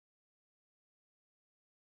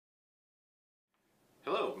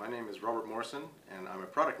Hello, my name is Robert Morrison and I'm a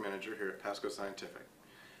product manager here at PASCO Scientific.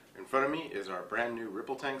 In front of me is our brand new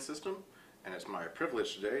ripple tank system, and it's my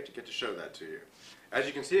privilege today to get to show that to you. As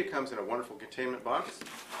you can see, it comes in a wonderful containment box.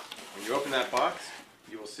 When you open that box,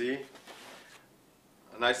 you will see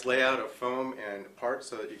a nice layout of foam and parts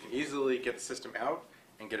so that you can easily get the system out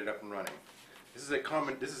and get it up and running. This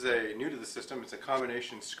is a new to the system. It's a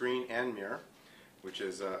combination screen and mirror, which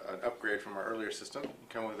is an upgrade from our earlier system. You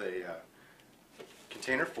come with a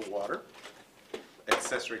container for water,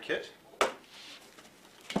 accessory kit,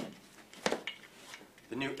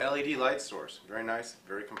 the new LED light source, very nice,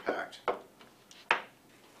 very compact,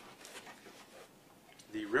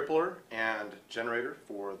 the rippler and generator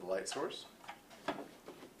for the light source,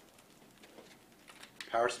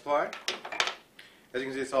 power supply. As you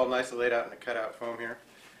can see, it's all nicely laid out in a cutout foam here.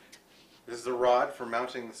 This is a rod for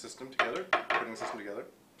mounting the system together, putting the system together.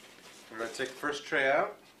 We're going to take the first tray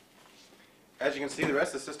out. As you can see, the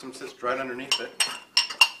rest of the system sits right underneath it.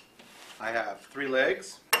 I have 3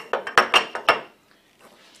 legs,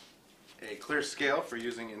 a clear scale for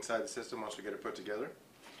using inside the system once we get it put together,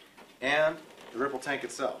 and the ripple tank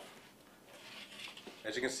itself.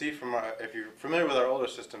 As you can see from if you're familiar with our older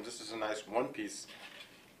systems, this is a nice one-piece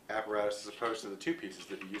apparatus as opposed to the 2 pieces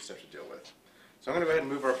that you used to have to deal with. So I'm going to go ahead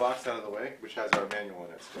and move our box out of the way, which has our manual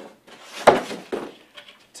in it still.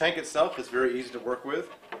 The tank itself is very easy to work with,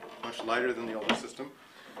 much lighter than the older system.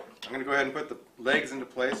 I'm going to go ahead and put the legs into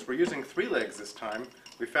place. We're using 3 legs this time.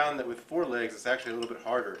 We found that with 4 legs it's actually a little bit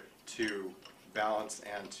harder to balance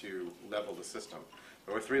and to level the system.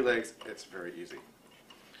 But with 3 legs it's very easy.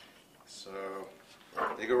 So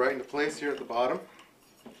they go right into place here at the bottom.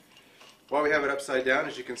 While we have it upside down,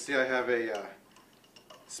 as you can see, I have a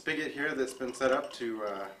spigot here that's been set up to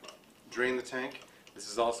drain the tank. This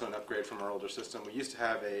is also an upgrade from our older system. We used to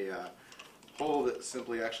have a hole that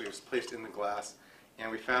simply actually was placed in the glass,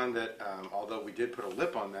 and we found that although we did put a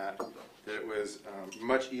lip on that, that it was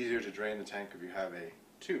much easier to drain the tank if you have a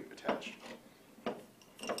tube attached. And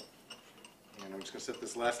I'm just going to set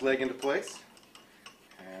this last leg into place,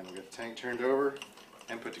 and we'll get the tank turned over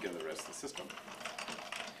and put together the rest of the system.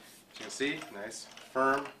 As you can see, nice,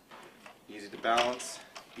 firm, easy to balance,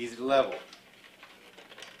 easy to level.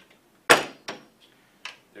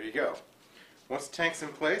 There you go. Once the tank's in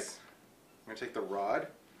place, I'm going to take the rod,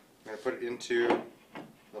 I'm going to put it into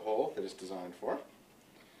the hole that it's designed for.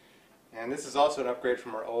 And this is also an upgrade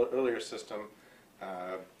from our earlier system.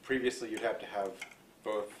 Previously you'd have to have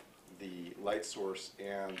both the light source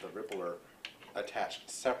and the rippler attached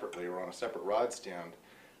separately or on a separate rod stand.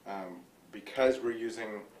 Because we're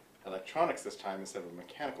using electronics this time instead of a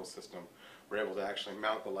mechanical system, we're able to actually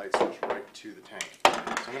mount the light source right to the tank. So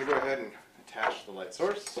I'm going to go ahead and attach the light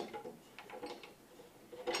source.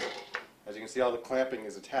 As you can see, all the clamping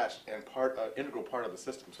is attached and integral part of the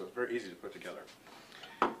system, so it's very easy to put together.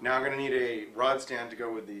 Now I'm going to need a rod stand to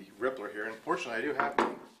go with the rippler here, and fortunately I do have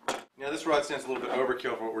one. Now this rod stand is a little bit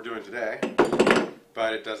overkill for what we're doing today,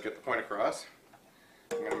 but it does get the point across.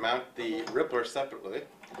 I'm going to mount the rippler separately.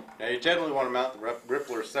 Now you generally want to mount the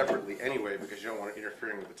rippler separately anyway because you don't want it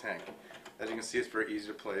interfering with the tank. As you can see, it's very easy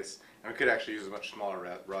to place, and we could actually use a much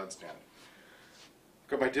smaller rod stand.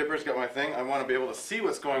 Got my dippers, got my thing. I want to be able to see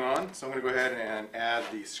what's going on, so I'm going to go ahead and add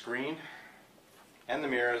the screen and the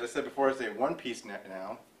mirror. As I said before, it's a one-piece net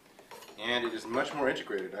now, and it is much more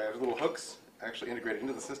integrated. I have little hooks actually integrated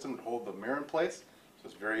into the system that hold the mirror in place, so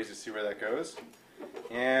it's very easy to see where that goes.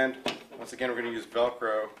 And once again, we're going to use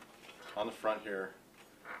Velcro on the front here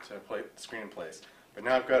to put the screen in place. But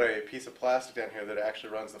now I've got a piece of plastic down here that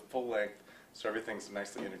actually runs the full length, so everything's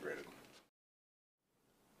nicely integrated.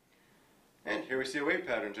 And here we see a wave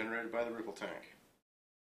pattern generated by the ripple tank.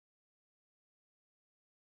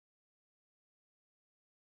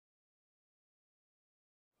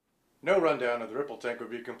 No rundown of the ripple tank would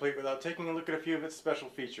be complete without taking a look at a few of its special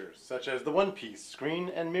features, such as the one-piece screen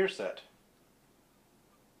and mirror set.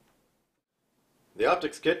 The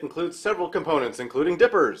optics kit includes several components, including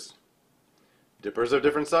dippers. Dippers of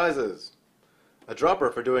different sizes. A dropper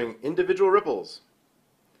for doing individual ripples.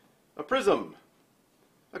 A prism.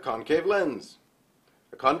 A concave lens,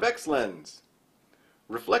 a convex lens,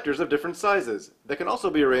 reflectors of different sizes that can also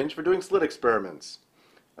be arranged for doing slit experiments,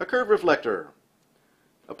 a curve reflector,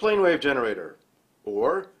 a plane wave generator,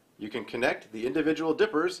 or you can connect the individual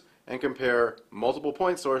dippers and compare multiple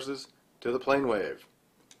point sources to the plane wave.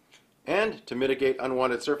 And to mitigate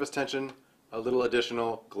unwanted surface tension, a little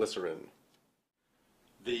additional glycerin.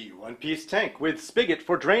 The one-piece tank with spigot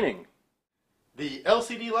for draining, the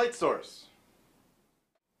LCD light source,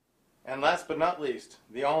 and last but not least,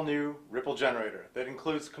 the all-new ripple generator that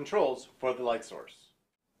includes controls for the light source.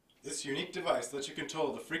 This unique device lets you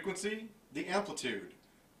control the frequency, the amplitude,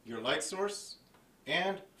 your light source,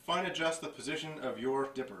 and fine adjust the position of your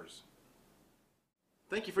dippers.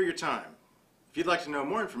 Thank you for your time. If you'd like to know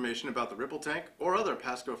more information about the Ripple Tank or other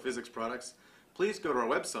PASCO physics products, please go to our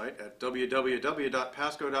website at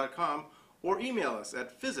www.pasco.com or email us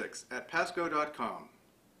at physics@pasco.com.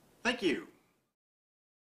 Thank you.